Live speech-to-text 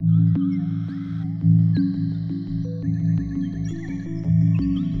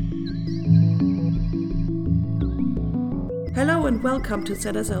and welcome to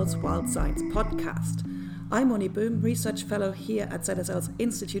ZSL's Wild Science podcast. I'm Moni Boom, Research Fellow here at ZSL's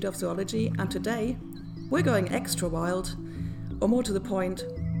Institute of Zoology, and today we're going extra wild, or more to the point,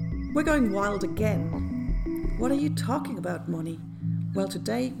 we're going wild again. What are you talking about, Moni? Well,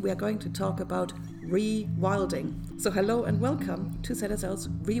 today we are going to talk about rewilding. So hello and welcome to ZSL's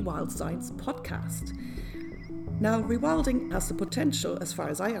Rewild Science podcast. Now, rewilding has the potential, as far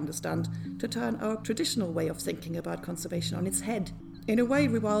as I understand, to turn our traditional way of thinking about conservation on its head. In a way,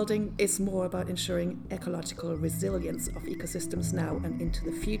 rewilding is more about ensuring ecological resilience of ecosystems now and into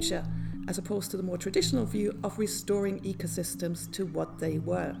the future, as opposed to the more traditional view of restoring ecosystems to what they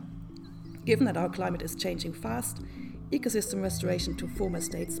were. Given that our climate is changing fast, ecosystem restoration to former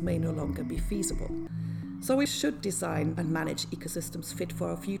states may no longer be feasible. So we should design and manage ecosystems fit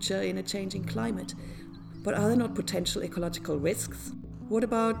for our future in a changing climate. But are there not potential ecological risks? What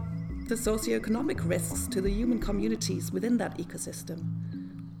about the socioeconomic risks to the human communities within that ecosystem?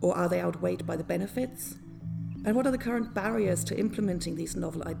 Or are they outweighed by the benefits? And what are the current barriers to implementing these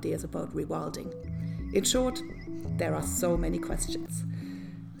novel ideas about rewilding? In short, there are so many questions.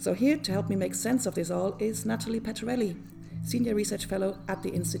 So here to help me make sense of this all is Natalie Pettorelli, Senior Research Fellow at the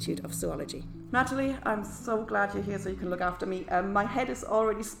Institute of Zoology. Natalie, I'm so glad you're here so you can look after me. My head is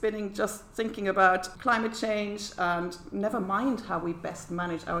already spinning just thinking about climate change and never mind how we best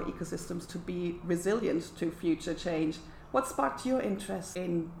manage our ecosystems to be resilient to future change. What sparked your interest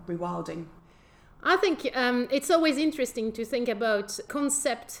in rewilding? I think it's always interesting to think about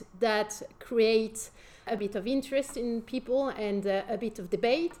concepts that create a bit of interest in people and a bit of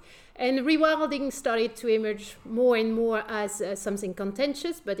debate. And rewilding started to emerge more and more as something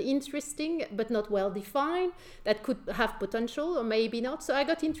contentious but interesting, but not well defined, that could have potential or maybe not. So I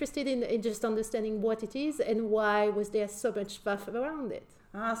got interested in just understanding what it is and why was there so much stuff around it.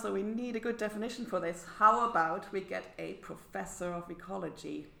 So we need a good definition for this. How about we get a professor of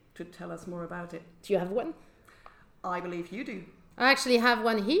ecology to tell us more about it? Do you have one? I believe you do. I actually have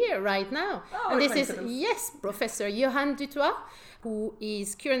one here right now. Oh, and this is, Professor Johan Dutoit, who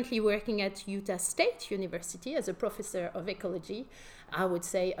is currently working at Utah State University as a professor of ecology. I would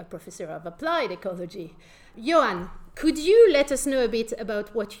say a professor of applied ecology. Johan, could you let us know a bit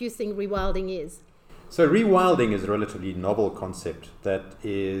about what you think rewilding is? So rewilding is a relatively novel concept that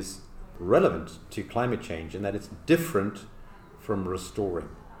is relevant to climate change in that it's different from restoring.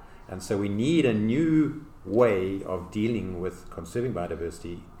 And so we need a new way of dealing with conserving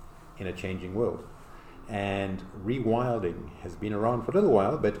biodiversity in a changing world. And rewilding has been around for a little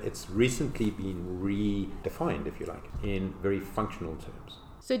while, but it's recently been redefined, if you like, in very functional terms.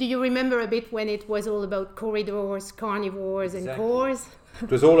 So do you remember a bit when it was all about corridors, carnivores, and cores? It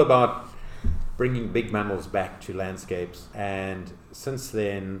was all about bringing big mammals back to landscapes, and since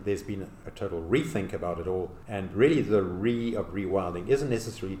then there's been a total rethink about it all. And really the of rewilding isn't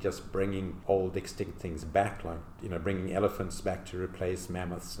necessarily just bringing old extinct things back, like bringing elephants back to replace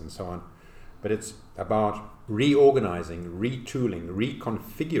mammoths and so on, but it's about reorganizing, retooling,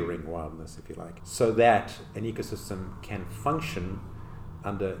 reconfiguring wildness, if you like, so that an ecosystem can function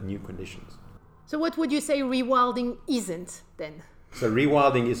under new conditions. So what would you say rewilding isn't then? So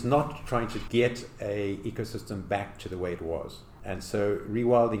rewilding is not trying to get a ecosystem back to the way it was. And so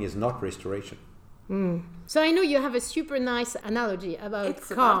rewilding is not restoration. So I know you have a super nice analogy about it's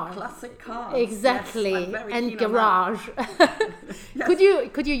cars. About classic cars. Exactly. Yes, and garage. Yes.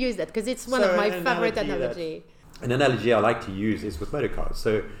 Could you use that? Because it's one of my favorite analogy. An analogy I like to use is with motor cars.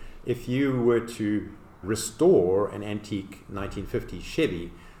 So if you were to restore an antique 1950s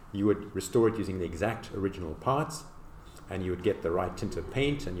Chevy, you would restore it using the exact original parts, and you would get the right tint of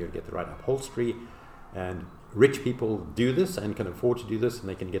paint, and you would get the right upholstery. And rich people do this and can afford to do this, and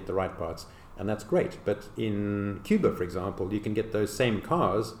they can get the right parts, and that's great. But in Cuba, for example, you can get those same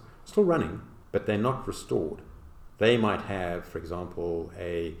cars still running, but they're not restored. They might have, for example,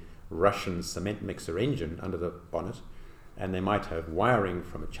 a Russian cement mixer engine under the bonnet, and they might have wiring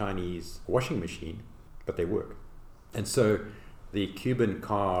from a Chinese washing machine, but they work. And so the Cuban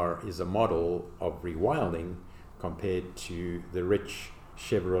car is a model of rewilding compared to the rich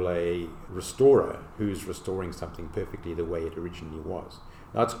Chevrolet restorer who's restoring something perfectly the way it originally was.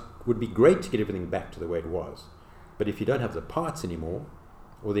 Now, it would be great to get everything back to the way it was, but if you don't have the parts anymore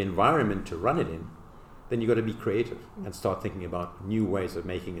or the environment to run it in, then you've got to be creative and start thinking about new ways of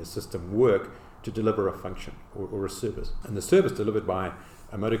making a system work to deliver a function or a service. And the service delivered by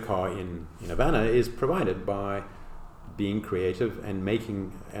a motor car in Havana is provided by being creative and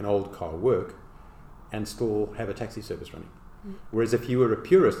making an old car work and still have a taxi service running. Whereas if you were a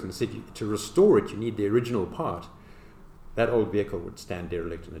purist and said to restore it, you need the original part, that old vehicle would stand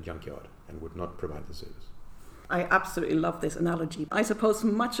derelict in a junkyard and would not provide the service. I absolutely love this analogy. I suppose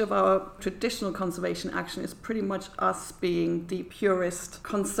much of our traditional conservation action is pretty much us being the purest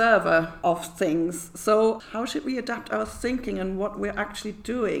conserver of things. So how should we adapt our thinking and what we're actually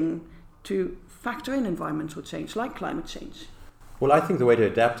doing to factor in environmental change, like climate change? Well, I think the way to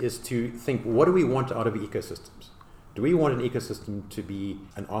adapt is to think, what do we want out of ecosystems? Do we want an ecosystem to be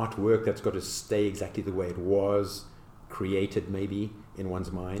an artwork that's got to stay exactly the way it was, created maybe in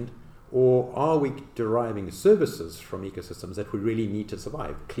one's mind? Or are we deriving services from ecosystems that we really need to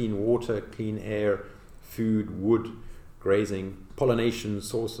survive? Clean water, clean air, food, wood, grazing, pollination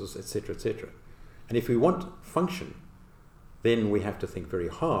sources, etc., etc. And if we want function, then we have to think very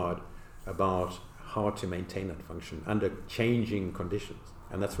hard about how to maintain that function under changing conditions.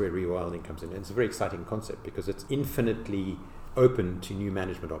 And that's where rewilding comes in. And it's a very exciting concept because it's infinitely open to new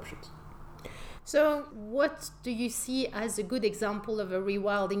management options. So what do you see as a good example of a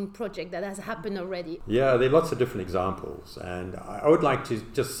rewilding project that has happened already? Yeah, there are lots of different examples. And I would like to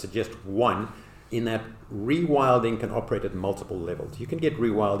just suggest one, in that rewilding can operate at multiple levels. You can get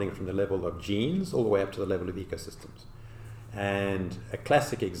rewilding from the level of genes all the way up to the level of ecosystems. And a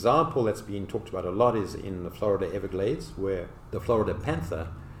classic example that's been talked about a lot is in the Florida Everglades, where the Florida panther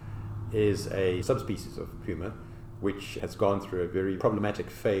is a subspecies of puma, which has gone through a very problematic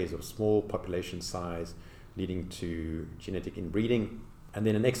phase of small population size, leading to genetic inbreeding. And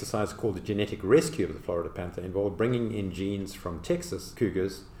then an exercise called the genetic rescue of the Florida panther involved bringing in genes from Texas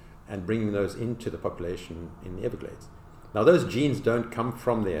cougars and bringing those into the population in the Everglades. Now, those genes don't come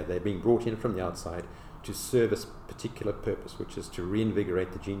from there. They're being brought in from the outside to serve a particular purpose, which is to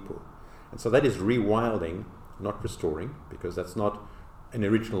reinvigorate the gene pool. And so that is rewilding, not restoring, because that's not an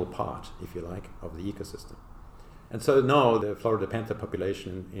original part, if you like, of the ecosystem. And so now the Florida panther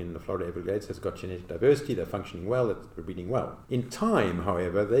population in the Florida Everglades has got genetic diversity, they're functioning well, they're breeding well. In time,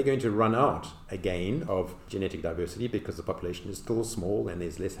 however, they're going to run out again of genetic diversity because the population is still small and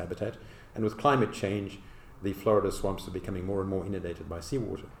there's less habitat. And with climate change, the Florida swamps are becoming more and more inundated by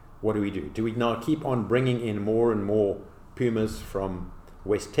seawater. What do? Do we now keep on bringing in more and more pumas from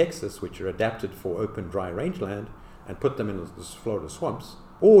West Texas, which are adapted for open, dry rangeland, and put them in the Florida swamps?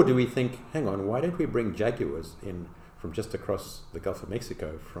 Or do we think, hang on, why don't we bring jaguars in from just across the Gulf of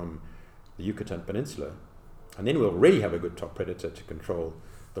Mexico, from the Yucatan Peninsula, and then we'll already have a good top predator to control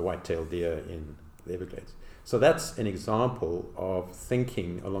the white-tailed deer in the Everglades. So that's an example of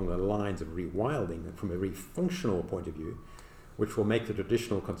thinking along the lines of rewilding from a very functional point of view, which will make the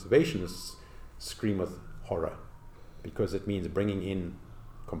traditional conservationists scream with horror, because it means bringing in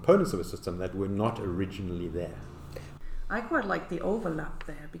components of a system that were not originally there. I quite like the overlap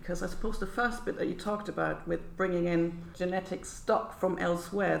there, because I suppose the first bit that you talked about with bringing in genetic stock from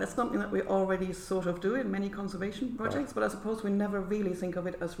elsewhere, that's something that we already sort of do in many conservation projects, but I suppose we never really think of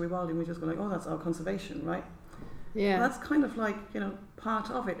it as rewilding. We just go like, oh, that's our conservation, right? Yeah. Well, that's kind of like,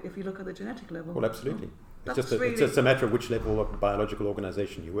 part of it if you look at the genetic level. Well, absolutely. So it's just a matter of which level of biological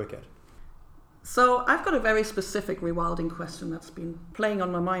organization you work at. So I've got a very specific rewilding question that's been playing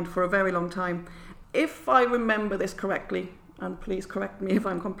on my mind for a very long time. If I remember this correctly, and please correct me if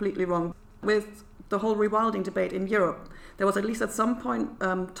I'm completely wrong, with the whole rewilding debate in Europe, there was at least at some point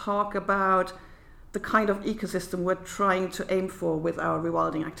talk about the kind of ecosystem we're trying to aim for with our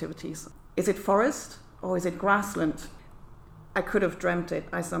rewilding activities. Is it forest or is it grassland? I could have dreamt it.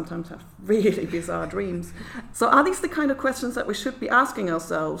 I sometimes have really bizarre dreams. So are these the kind of questions that we should be asking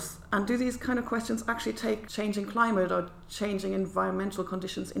ourselves? And do these kind of questions actually take changing climate or changing environmental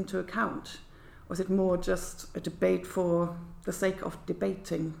conditions into account? Or is it more just a debate for the sake of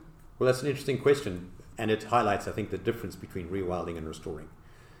debating? Well, that's an interesting question. And it highlights, I think, the difference between rewilding and restoring.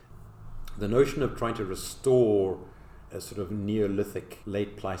 The notion of trying to restore a sort of Neolithic,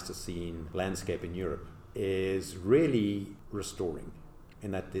 late Pleistocene landscape in Europe is really restoring,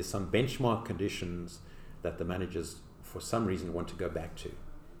 in that there's some benchmark conditions that the managers, for some reason, want to go back to.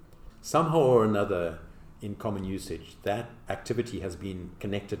 Somehow or another, in common usage, that activity has been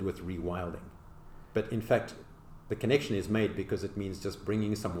connected with rewilding. But in fact, the connection is made because it means just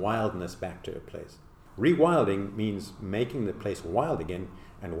bringing some wildness back to a place. Rewilding means making the place wild again,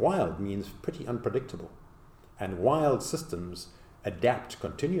 and wild means pretty unpredictable. And wild systems adapt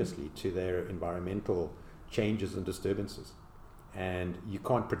continuously to their environmental changes and disturbances. And you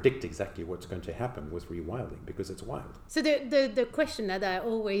can't predict exactly what's going to happen with rewilding because it's wild. So the question that I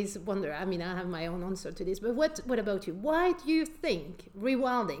always wonder, I mean, I have my own answer to this, but what about you? Why do you think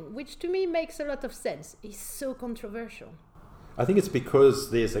rewilding, which to me makes a lot of sense, is so controversial? I think it's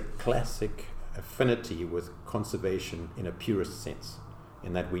because there's a classic affinity with conservation in a purist sense,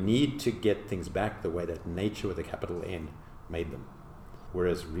 in that we need to get things back the way that nature with a capital N made them.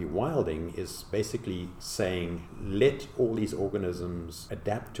 Whereas rewilding is basically saying, let all these organisms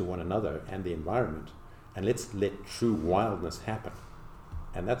adapt to one another and the environment, and let's let true wildness happen.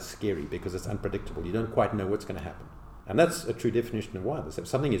 And that's scary because it's unpredictable. You don't quite know what's going to happen. And that's a true definition of wildness. If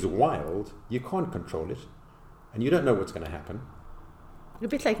something is wild, you can't control it, and you don't know what's going to happen. A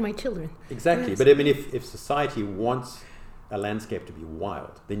bit like my children. Exactly. Yes. But I mean, if society wants a landscape to be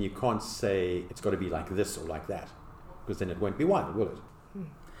wild, then you can't say it's got to be like this or like that, because then it won't be wild, will it?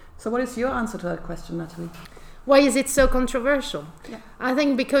 So what is your answer to that question, Natalie? Why is it so controversial? Yeah. I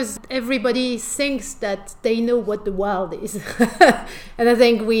think because everybody thinks that they know what the wild is. And I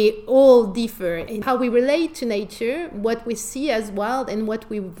think we all differ in how we relate to nature, what we see as wild and what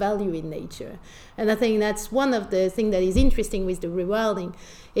we value in nature. And I think that's one of the things that is interesting with the rewilding,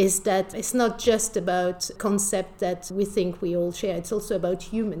 is that it's not just about concept that we think we all share, it's also about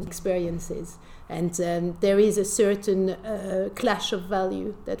human experiences. And there is a certain clash of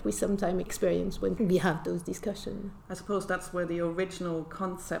value that we sometimes experience when we have those discussions. I suppose that's where the original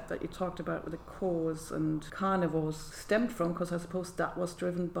concept that you talked about with the cores and carnivores stemmed from, because I suppose that was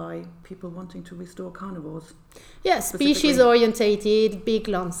driven by people wanting to restore carnivores. Yeah, species orientated, big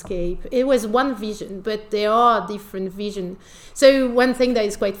landscape. It was one vision, but there are different visions. So one thing that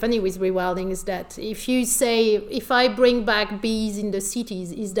is quite funny with rewilding is that if you say, if I bring back bees in the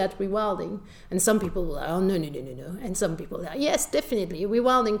cities, is that rewilding? And some people will, oh, no. And some people are, yes, definitely,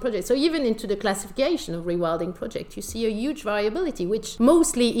 rewilding project. So even into the classification of rewilding project, you see a huge variability, which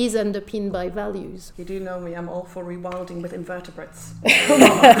mostly is underpinned by values. You do know me, I'm all for rewilding with invertebrates.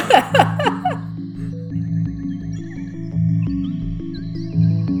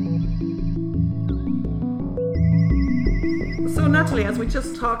 So Natalie, as we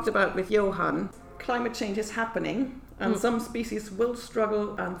just talked about with Johan, climate change is happening, and some species will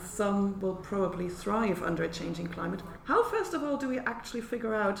struggle and some will probably thrive under a changing climate. How, first of all, do we actually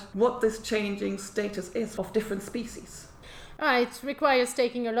figure out what this changing status is of different species? It requires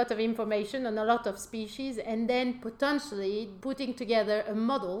taking a lot of information on a lot of species and then potentially putting together a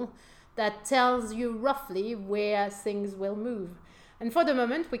model that tells you roughly where things will move. And for the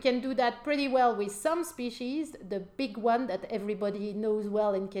moment, we can do that pretty well with some species, the big one that everybody knows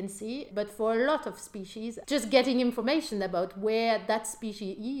well and can see. But for a lot of species, just getting information about where that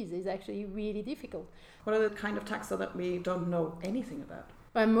species is actually really difficult. What are the kind of taxa that we don't know anything about?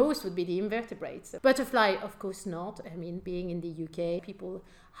 Well, most would be the invertebrates. Butterfly, of course not. I mean, being in the UK, people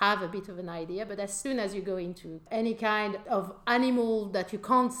have a bit of an idea, but as soon as you go into any kind of animal that you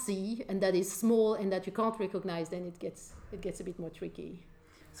can't see and that is small and that you can't recognize, then it gets a bit more tricky.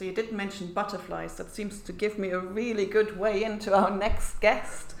 So you did mention butterflies. That seems to give me a really good way into our next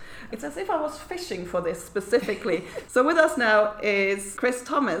guest. It's as if I was fishing for this specifically. So with us now is Chris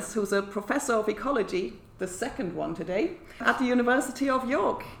Thomas, who's a professor of ecology, the second one today, at the University of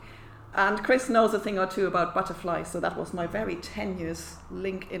York. And Chris knows a thing or two about butterflies, so that was my very tenuous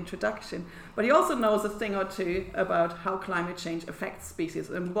link introduction. But he also knows a thing or two about how climate change affects species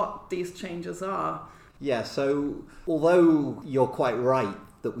and what these changes are. Yeah, so although you're quite right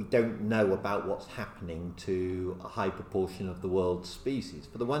that we don't know about what's happening to a high proportion of the world's species,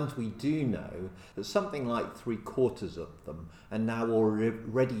 for the ones we do know, that something like 3/4 of them are now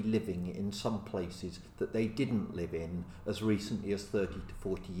already living in some places that they didn't live in as recently as 30 to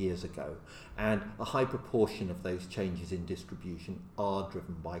 40 years ago. And a high proportion of those changes in distribution are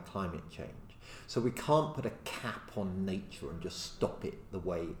driven by climate change. So we can't put a cap on nature and just stop it the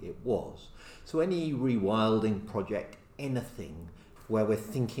way it was. So any rewilding project, anything where we're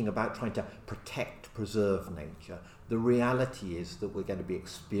thinking about trying to protect, preserve nature, the reality is that we're going to be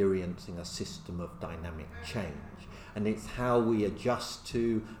experiencing a system of dynamic change. And it's how we adjust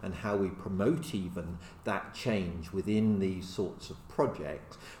to and how we promote even that change within these sorts of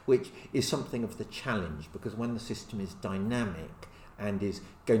projects, which is something of the challenge, because when the system is dynamic and is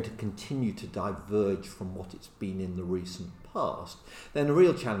going to continue to diverge from what it's been in the recent past, then the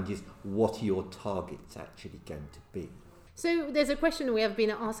real challenge is, what are your targets actually going to be? So there's a question we have been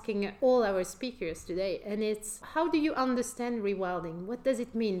asking all our speakers today, and it's, how do you understand rewilding? What does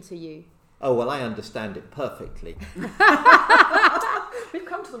it mean to you? Oh, well, I understand it perfectly. We've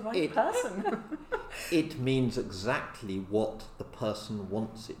come to the right person. It means exactly what the person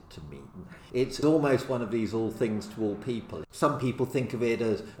wants it to mean. It's almost one of these all things to all people. Some people think of it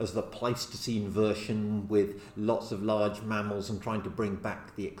as the Pleistocene version with lots of large mammals and trying to bring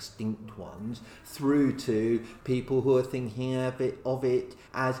back the extinct ones, through to people who are thinking of it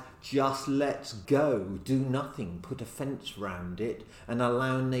as just let's go, do nothing, put a fence round it and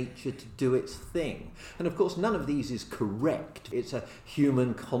allow nature to do its thing. And of course none of these is correct. It's a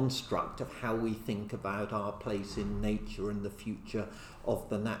human construct of how we think about our place in nature and the future feature of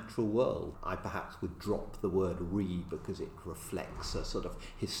the natural world. I perhaps would drop the word re because it reflects a sort of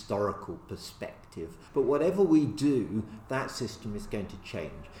historical perspective. But whatever we do, that system is going to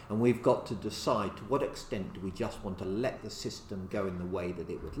change. And we've got to decide to what extent do we just want to let the system go in the way that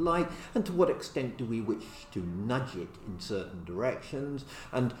it would like, and to what extent do we wish to nudge it in certain directions,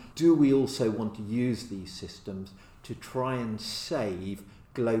 and do we also want to use these systems to try and save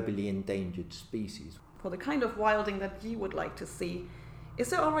globally endangered species. For the kind of wilding that you would like to see, is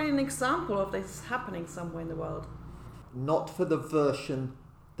there already an example of this happening somewhere in the world? Not for the version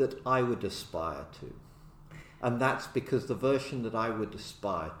that I would aspire to. And that's because the version that I would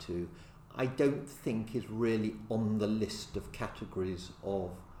aspire to, I don't think is really on the list of categories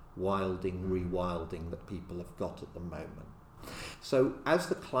of wilding, rewilding that people have got at the moment. So as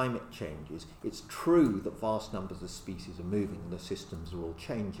the climate changes, it's true that vast numbers of species are moving and the systems are all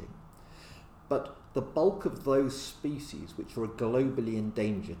changing. But the bulk of those species which are globally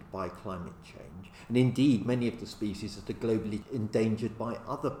endangered by climate change, and indeed many of the species that are globally endangered by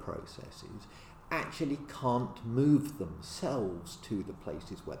other processes, actually can't move themselves to the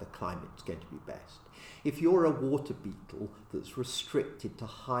places where the climate's going to be best. If you're a water beetle that's restricted to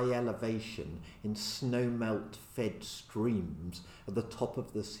high elevation in snowmelt-fed streams at the top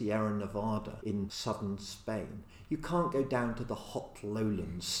of the Sierra Nevada in southern Spain, you can't go down to the hot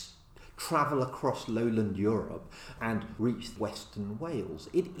lowlands, travel across lowland Europe and reach western Wales.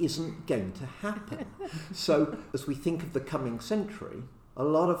 It isn't going to happen. So as we think of the coming century, a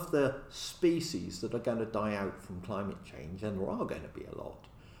lot of the species that are going to die out from climate change, and there are going to be a lot,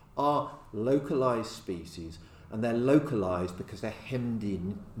 are localised species, and they're localised because they're hemmed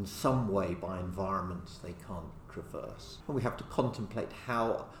in some way by environments they can't traverse. And we have to contemplate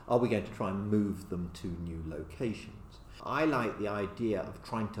how are we going to try and move them to new locations. I like the idea of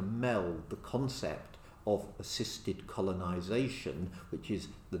trying to meld the concept of assisted colonisation, which is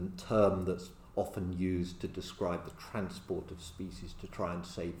the term that's often used to describe the transport of species to try and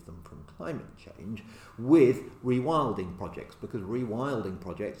save them from climate change, with rewilding projects, because rewilding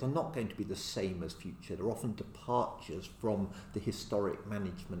projects are not going to be the same as future. They're often departures from the historic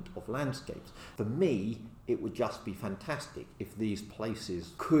management of landscapes. For me, it would just be fantastic if these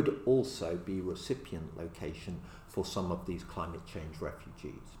places could also be recipient location for some of these climate change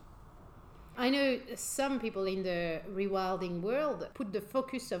refugees. I know some people in the rewilding world put the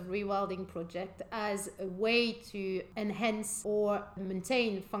focus of rewilding project as a way to enhance or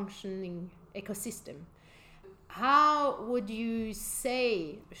maintain functioning ecosystem. How would you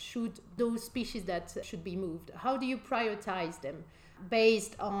say should those species that should be moved, how do you prioritize them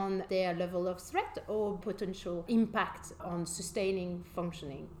based on their level of threat or potential impact on sustaining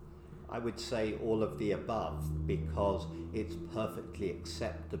functioning? I would say all of the above, because it's perfectly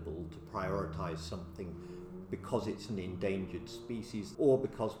acceptable to prioritise something because it's an endangered species or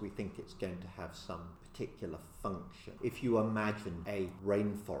because we think it's going to have some particular function. If you imagine a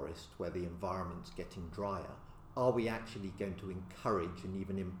rainforest where the environment's getting drier, are we actually going to encourage and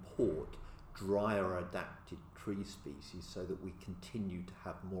even import drier adapted tree species so that we continue to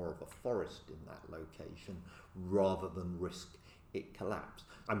have more of a forest in that location rather than risk it collapse?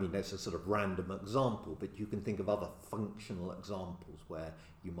 I mean, there's a sort of random example, but you can think of other functional examples where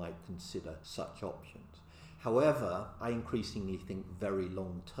you might consider such options. However, I increasingly think very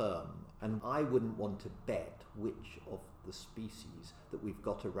long term, and I wouldn't want to bet which of the species that we've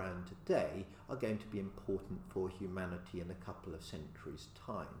got around today are going to be important for humanity in a couple of centuries'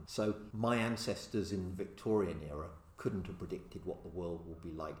 time. So my ancestors in the Victorian era couldn't have predicted what the world will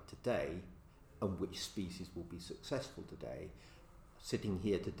be like today and which species will be successful today. Sitting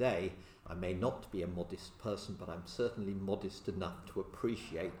here today, I may not be a modest person, but I'm certainly modest enough to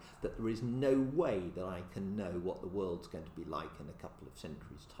appreciate that there is no way that I can know what the world's going to be like in a couple of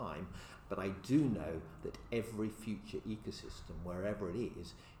centuries' time. But I do know that every future ecosystem, wherever it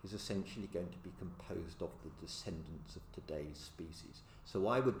is essentially going to be composed of the descendants of today's species. So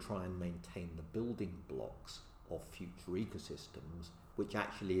I would try and maintain the building blocks of future ecosystems, which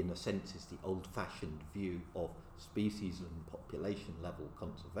actually in a sense is the old-fashioned view of species and population level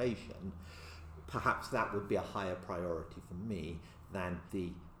conservation. Perhaps that would be a higher priority for me than the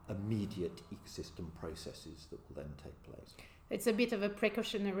immediate ecosystem processes that will then take place. It's a bit of a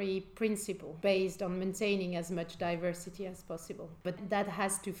precautionary principle based on maintaining as much diversity as possible. But that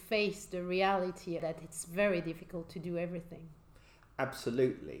has to face the reality that it's very difficult to do everything.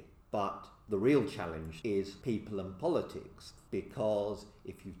 Absolutely. But the real challenge is people and politics, because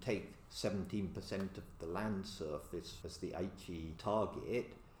if you take 17% of the land surface as the HE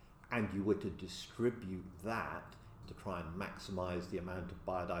target and you were to distribute that to try and maximise the amount of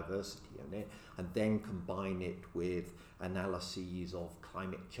biodiversity in it, and then combine it with analyses of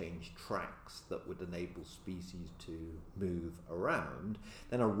climate change tracks that would enable species to move around,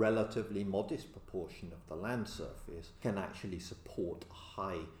 then a relatively modest proportion of the land surface can actually support a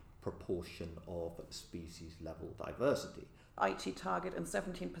high proportion of species level diversity. IT target and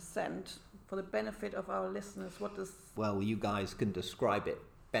 17%. For the benefit of our listeners, what does... Well, you guys can describe it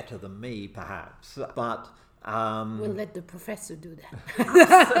better than me, perhaps, but... We'll let the professor do that.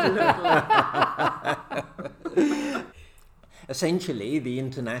 Absolutely. Essentially, the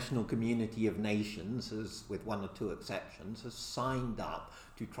international community of nations, has, with one or two exceptions, has signed up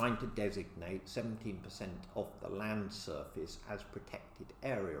to trying to designate 17% of the land surface as protected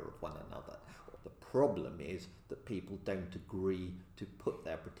area of one another. The problem is that people don't agree to put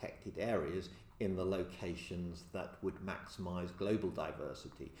their protected areas in the locations that would maximise global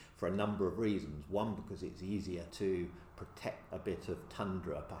diversity for a number of reasons. One, because it's easier to protect a bit of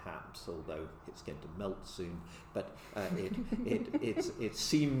tundra, perhaps, although it's going to melt soon. But it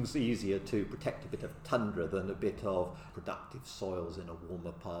seems easier to protect a bit of tundra than a bit of productive soils in a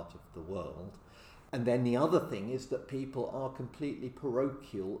warmer part of the world. And then the other thing is that people are completely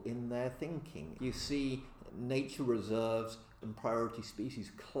parochial in their thinking. You see nature reserves and priority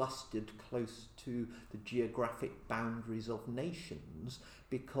species clustered close to the geographic boundaries of nations,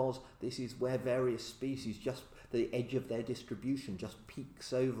 because this is where various species, just the edge of their distribution just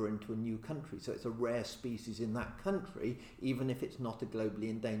peaks over into a new country. So it's a rare species in that country, even if it's not a globally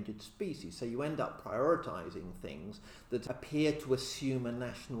endangered species. So you end up prioritizing things that appear to assume a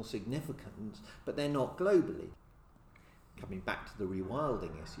national significance, but they're not globally. Coming back to the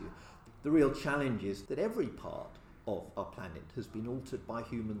rewilding issue, the real challenge is that every part of our planet has been altered by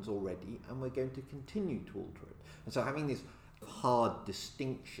humans already, and we're going to continue to alter it. And so having this hard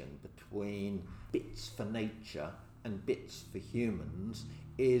distinction between bits for nature and bits for humans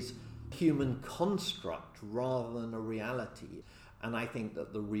is a human construct rather than a reality. And I think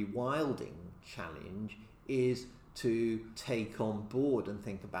that the rewilding challenge is to take on board and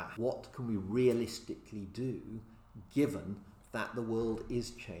think about what can we realistically do given that the world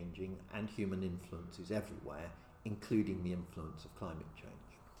is changing and human influence is everywhere, including the influence of climate change.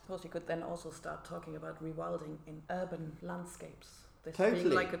 I suppose you could then also start talking about rewilding in urban landscapes. This Totally.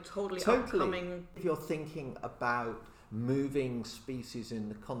 being like a totally upcoming... If you're thinking about moving species in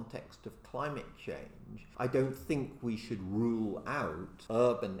the context of climate change, I don't think we should rule out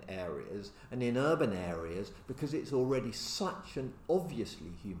urban areas. And in urban areas, because it's already such an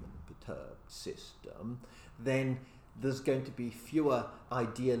obviously human-perturbed system, then there's going to be fewer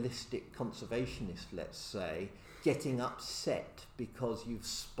idealistic conservationists, let's say, getting upset because you've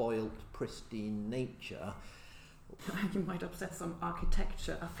spoilt pristine nature. You might upset some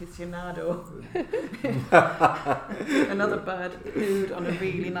architecture aficionado. Another bird pooed on a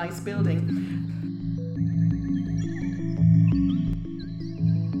really nice building.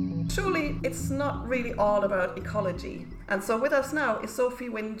 Surely it's not really all about ecology. And so with us now is Sophie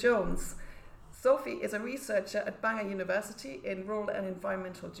Wynne-Jones. Sophie is a researcher at Bangor University in Rural and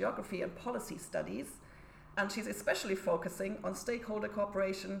Environmental Geography and Policy Studies, and she's especially focusing on stakeholder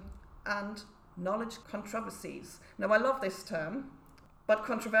cooperation and knowledge controversies. Now, I love this term, but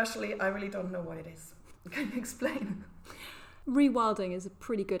controversially, I really don't know what it is. Can you explain? Rewilding is a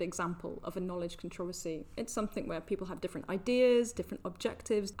pretty good example of a knowledge controversy. It's something where people have different ideas, different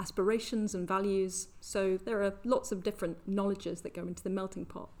objectives, aspirations and values. So there are lots of different knowledges that go into the melting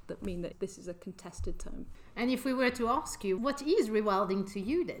pot that mean that this is a contested term. And if we were to ask you, what is rewilding to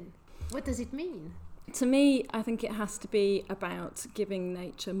you then? What does it mean? To me, I think it has to be about giving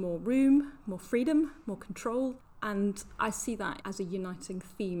nature more room, more freedom, more control. And I see that as a uniting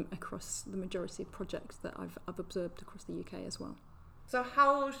theme across the majority of projects that I've observed across the UK as well. So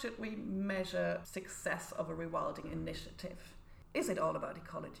how should we measure success of a rewilding initiative? Is it all about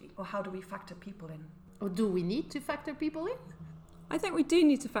ecology, or how do we factor people in? Or do we need to factor people in? I think we do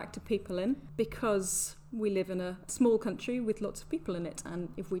need to factor people in because we live in a small country with lots of people in it, and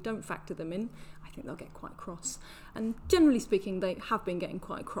if we don't factor them in, I think they'll get quite cross. And generally speaking, they have been getting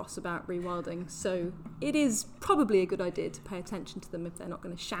quite cross about rewilding, so it is probably a good idea to pay attention to them if they're not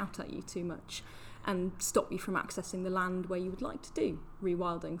going to shout at you too much and stop you from accessing the land where you would like to do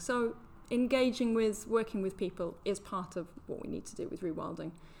rewilding. So engaging with, working with people is part of what we need to do with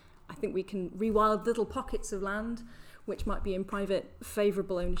rewilding. I think we can rewild little pockets of land which might be in private,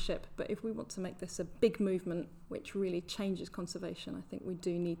 favourable ownership. But if we want to make this a big movement which really changes conservation, I think we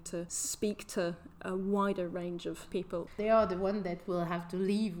do need to speak to a wider range of people. They are the ones that will have to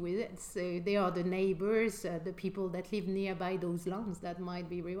live with it. So they are the neighbours, the people that live nearby those lands that might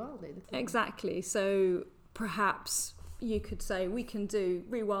be rewilded. Exactly. So perhaps you could say we can do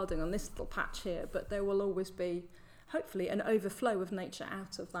rewilding on this little patch here, but there will always be, hopefully, an overflow of nature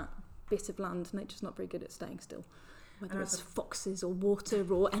out of that bit of land. Nature's not very good at staying still, whether it's foxes or water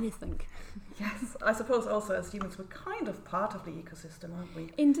or anything. Yes, I suppose also as humans we're kind of part of the ecosystem, aren't we?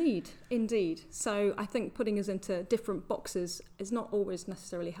 Indeed. So I think putting us into different boxes is not always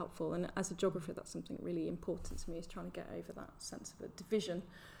necessarily helpful, and as a geographer that's something really important to me, is trying to get over that sense of a division.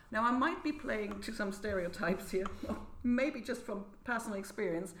 Now I might be playing to some stereotypes here, or maybe just from personal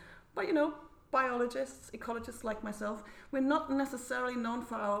experience, but biologists, ecologists like myself, we're not necessarily known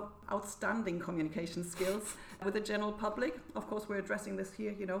for our outstanding communication skills with the general public. Of course, we're addressing this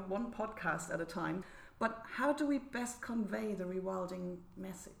here, one podcast at a time. But how do we best convey the rewilding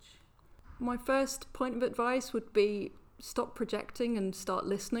message? My first point of advice would be stop projecting and start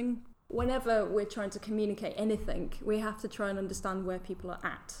listening. Whenever we're trying to communicate anything, we have to try and understand where people are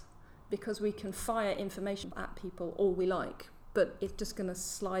at, because we can fire information at people all we like, but it's just going to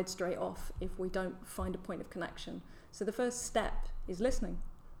slide straight off if we don't find a point of connection. So the first step is listening,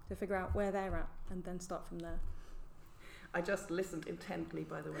 to figure out where they're at and then start from there. I just listened intently,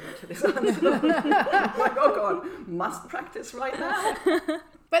 by the way, to this answer. Like, oh God, must practice right now.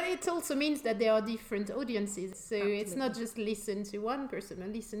 But it also means that there are different audiences. So Absolutely. It's not just listen to one person,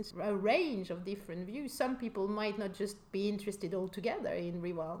 and listen to a range of different views. Some people might not just be interested altogether in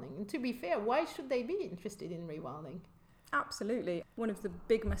rewilding. And to be fair, why should they be interested in rewilding? Absolutely. One of the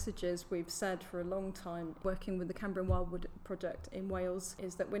big messages we've said for a long time working with the Cambrian Wildwood Project in Wales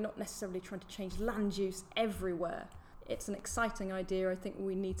is that we're not necessarily trying to change land use everywhere. It's an exciting idea. I think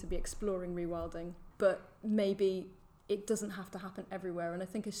we need to be exploring rewilding, but maybe it doesn't have to happen everywhere, and I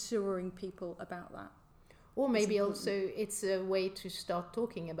think assuring people about that. Or maybe also it's a way to start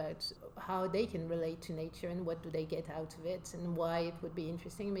talking about how they can relate to nature and what do they get out of it and why it would be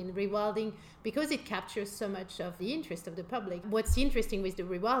interesting. I mean, rewilding, because it captures so much of the interest of the public, what's interesting with the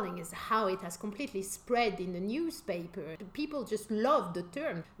rewilding is how it has completely spread in the newspaper. People just love the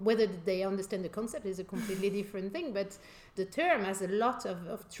term. Whether they understand the concept is a completely different thing, but the term has a lot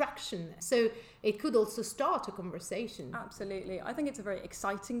of traction. So it could also start a conversation. Absolutely. I think it's a very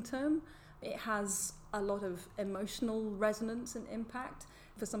exciting term. It has a lot of emotional resonance and impact.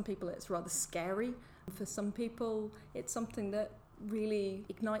 For some people it's rather scary. For some people it's something that really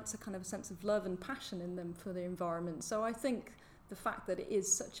ignites a kind of a sense of love and passion in them for the environment. So I think the fact that it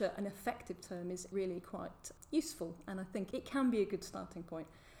is such an effective term is really quite useful, and I think it can be a good starting point.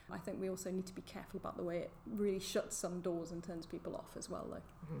 I think we also need to be careful about the way it really shuts some doors and turns people off as well,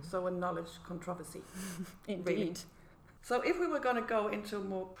 though. Mm-hmm. So a knowledge controversy. Indeed. Really. So if we were going to go into a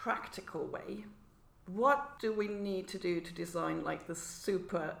more practical way, what do we need to do to design like the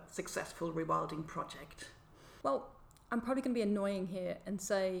super successful rewilding project? Well, I'm probably going to be annoying here and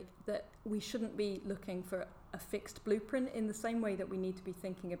say that we shouldn't be looking for a fixed blueprint in the same way that we need to be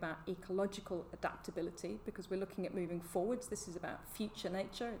thinking about ecological adaptability, because we're looking at moving forwards. This is about future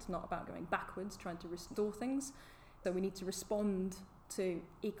nature. It's not about going backwards, trying to restore things. So we need to respond to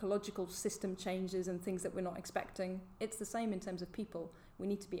ecological system changes and things that we're not expecting. It's the same in terms of people. We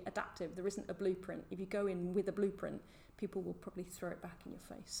need to be adaptive. There isn't a blueprint. If you go in with a blueprint, people will probably throw it back in your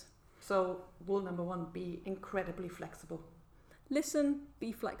face. So rule number one, be incredibly flexible. Listen,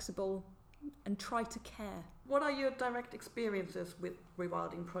 be flexible, and try to care. What are your direct experiences with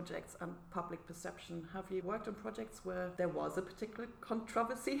rewilding projects and public perception? Have you worked on projects where there was a particular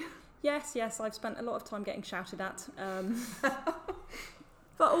controversy? Yes, I've spent a lot of time getting shouted at,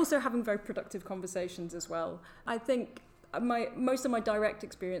 but also having very productive conversations as well. I think most of my direct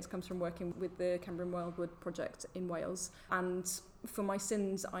experience comes from working with the Cambrian Wildwood Project in Wales, and for my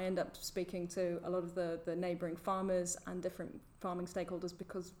sins I end up speaking to a lot of the neighbouring farmers and different farming stakeholders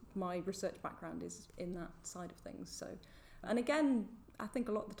because my research background is in that side of things. So, and again, I think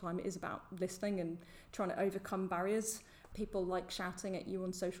a lot of the time it is about listening and trying to overcome barriers. People like shouting at you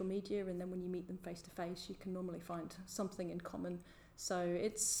on social media, and then when you meet them face to face, you can normally find something in common. So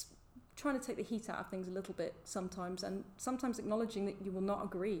it's trying to take the heat out of things a little bit sometimes, and sometimes acknowledging that you will not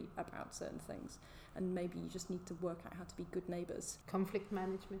agree about certain things, and maybe you just need to work out how to be good neighbours. Conflict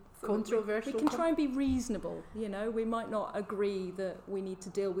management, controversial. We can try and be reasonable, we might not agree that we need to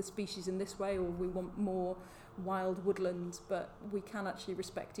deal with species in this way or we want more wild woodlands, but we can actually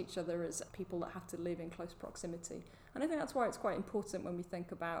respect each other as people that have to live in close proximity. And I think that's why it's quite important when we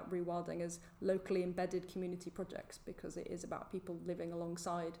think about rewilding as locally embedded community projects, because it is about people living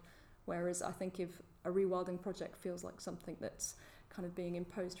alongside. Whereas I think if a rewilding project feels like something that's kind of being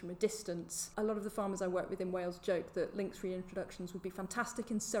imposed from a distance, a lot of the farmers I work with in Wales joke that lynx reintroductions would be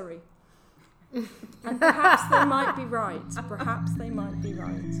fantastic in Surrey. And perhaps they might be right.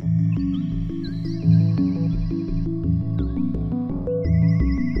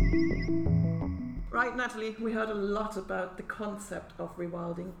 Natalie, we heard a lot about the concept of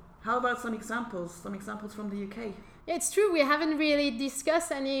rewilding. How about some examples from the UK? It's true, we haven't really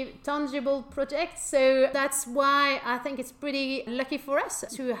discussed any tangible projects, so that's why I think it's pretty lucky for us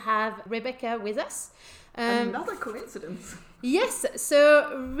to have Rebecca with us. Another coincidence. Yes,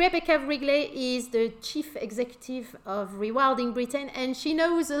 so Rebecca Wrigley is the Chief Executive of Rewilding Britain, and she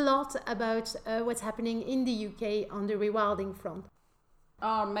knows a lot about what's happening in the UK on the rewilding front.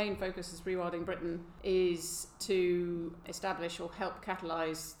 Our main focus as Rewilding Britain is to establish or help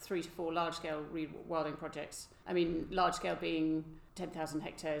catalyse 3 to 4 large-scale rewilding projects. I mean, large-scale being 10,000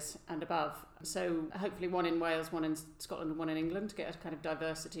 hectares and above. So hopefully one in Wales, one in Scotland and one in England to get a kind of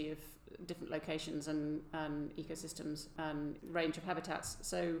diversity of different locations and ecosystems and range of habitats.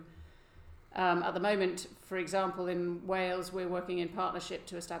 So at the moment, for example, in Wales, we're working in partnership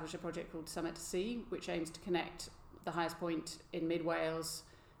to establish a project called Summit to Sea, which aims to connect the highest point in mid-Wales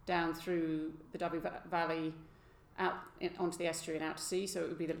down through the Dyfi Valley out onto the estuary and out to sea. So it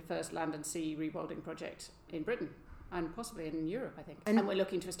would be the first land and sea rewilding project in Britain and possibly in Europe, I think. And we're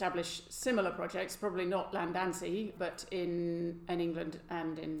looking to establish similar projects, probably not land and sea, but in England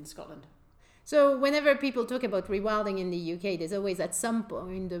and in Scotland. So whenever people talk about rewilding in the UK, there's always at some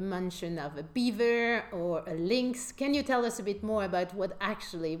point the mention of a beaver or a lynx. Can you tell us a bit more about what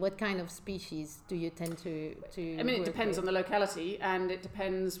kind of species do you tend to I mean, it depends on the locality, and it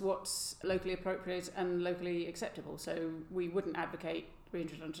depends what's locally appropriate and locally acceptable. So we wouldn't advocate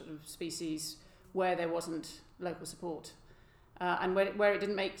reintroduction of species where there wasn't local support. And where it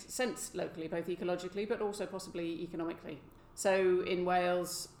didn't make sense locally, both ecologically but also possibly economically. So in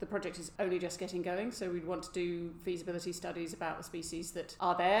Wales, the project is only just getting going, so we'd want to do feasibility studies about the species that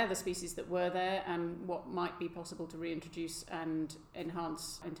are there, the species that were there, and what might be possible to reintroduce and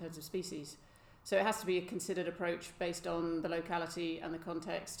enhance in terms of species. So it has to be a considered approach based on the locality and the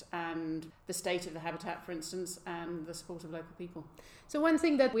context and the state of the habitat, for instance, and the support of local people. So one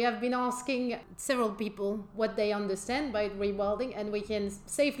thing that we have been asking several people what they understand by rewilding, and we can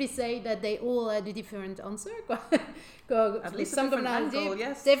safely say that they all had a different answer. At least a different angle,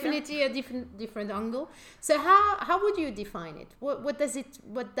 yes. Definitely a different angle. So how would you define it? What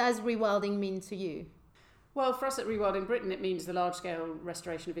does rewilding mean to you? Well, for us at Rewilding Britain, it means the large-scale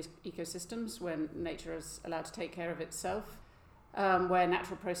restoration of ecosystems where nature is allowed to take care of itself, where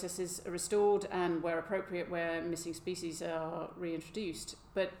natural processes are restored and where appropriate, where missing species are reintroduced.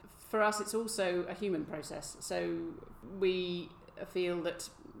 But for us, it's also a human process. So we feel that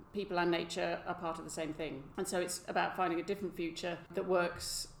people and nature are part of the same thing. And so it's about finding a different future that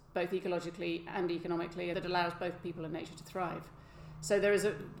works both ecologically and economically, that allows both people and nature to thrive. So there is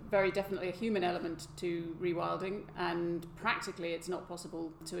very definitely a human element to rewilding, and practically it's not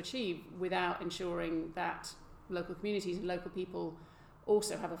possible to achieve without ensuring that local communities and local people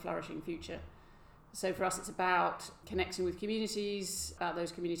also have a flourishing future. So for us it's about connecting with communities, about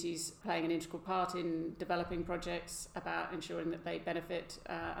those communities playing an integral part in developing projects, about ensuring that they benefit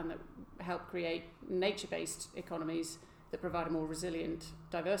and that help create nature-based economies that provide a more resilient,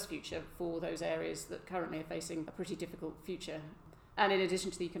 diverse future for those areas that currently are facing a pretty difficult future. And in addition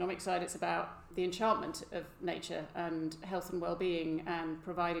to the economic side, it's about the enchantment of nature and health and well-being, and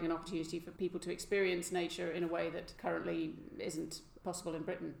providing an opportunity for people to experience nature in a way that currently isn't possible in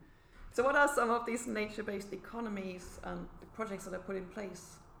Britain. So what are some of these nature-based economies and the projects that are put in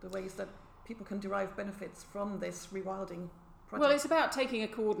place, the ways that people can derive benefits from this rewilding project? Well, it's about taking a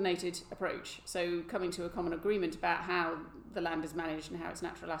coordinated approach, so coming to a common agreement about how the land is managed and how its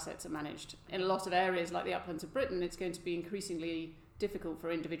natural assets are managed. In a lot of areas like the uplands of Britain, it's going to be increasingly difficult for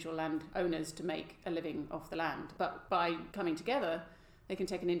individual land owners to make a living off the land. But by coming together, they can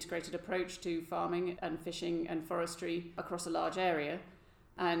take an integrated approach to farming and fishing and forestry across a large area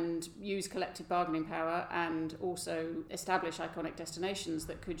and use collective bargaining power, and also establish iconic destinations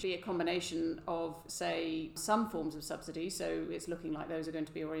that could be a combination of, say, some forms of subsidy. So it's looking like those are going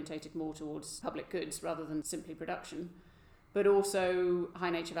to be orientated more towards public goods rather than simply production, but also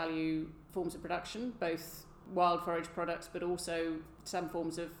high nature value forms of production, both wild forage products, but also some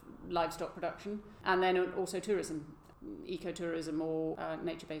forms of livestock production, and then also tourism, ecotourism or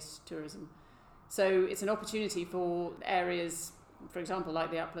nature-based tourism. So it's an opportunity for areas, for example,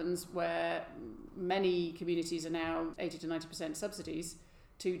 like the uplands, where many communities are now 80 to 90% subsidies,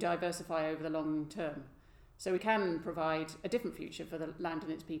 to diversify over the long term. So we can provide a different future for the land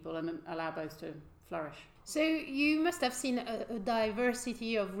and its people and allow both to flourish. So you must have seen a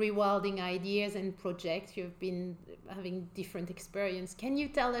diversity of rewilding ideas and projects. You've been having different experience. Can you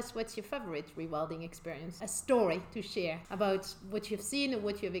tell us what's your favorite rewilding experience? A story to share about what you've seen,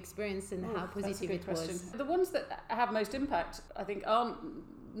 what you've experienced, and how positive it was. The ones that have most impact, I think, aren't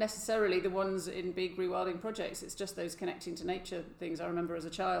necessarily the ones in big rewilding projects. It's just those connecting to nature things. I remember as a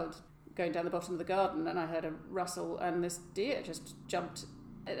child going down the bottom of the garden and I heard a rustle and this deer just jumped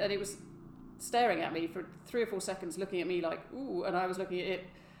and it was staring at me for 3 or 4 seconds, looking at me like, ooh, and I was looking at it.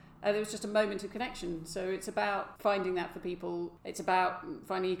 And it was just a moment of connection. So it's about finding that for people. It's about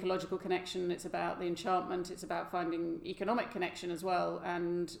finding ecological connection. It's about the enchantment. It's about finding economic connection as well,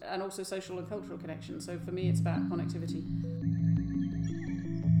 and also social and cultural connection. So for me, it's about connectivity.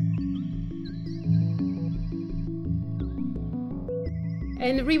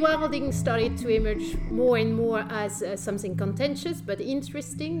 And rewilding started to emerge more and more as something contentious but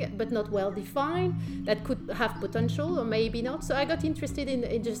interesting, but not well defined, that could have potential or maybe not. So I got interested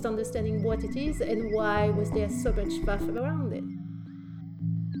in just understanding what it is and why was there so much stuff around it.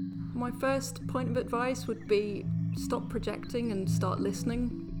 My first point of advice would be stop projecting and start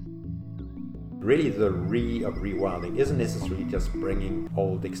listening. Really, the of rewilding isn't necessarily just bringing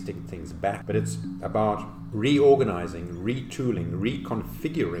old extinct things back, but it's about reorganizing, retooling,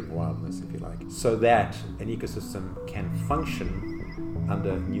 reconfiguring wildness, if you like, so that an ecosystem can function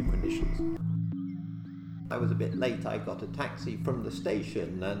under new conditions. I was a bit late. I got a taxi from the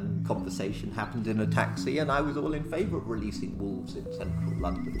station and conversation happened in a taxi and I was all in favour of releasing wolves in central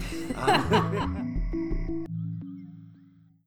London.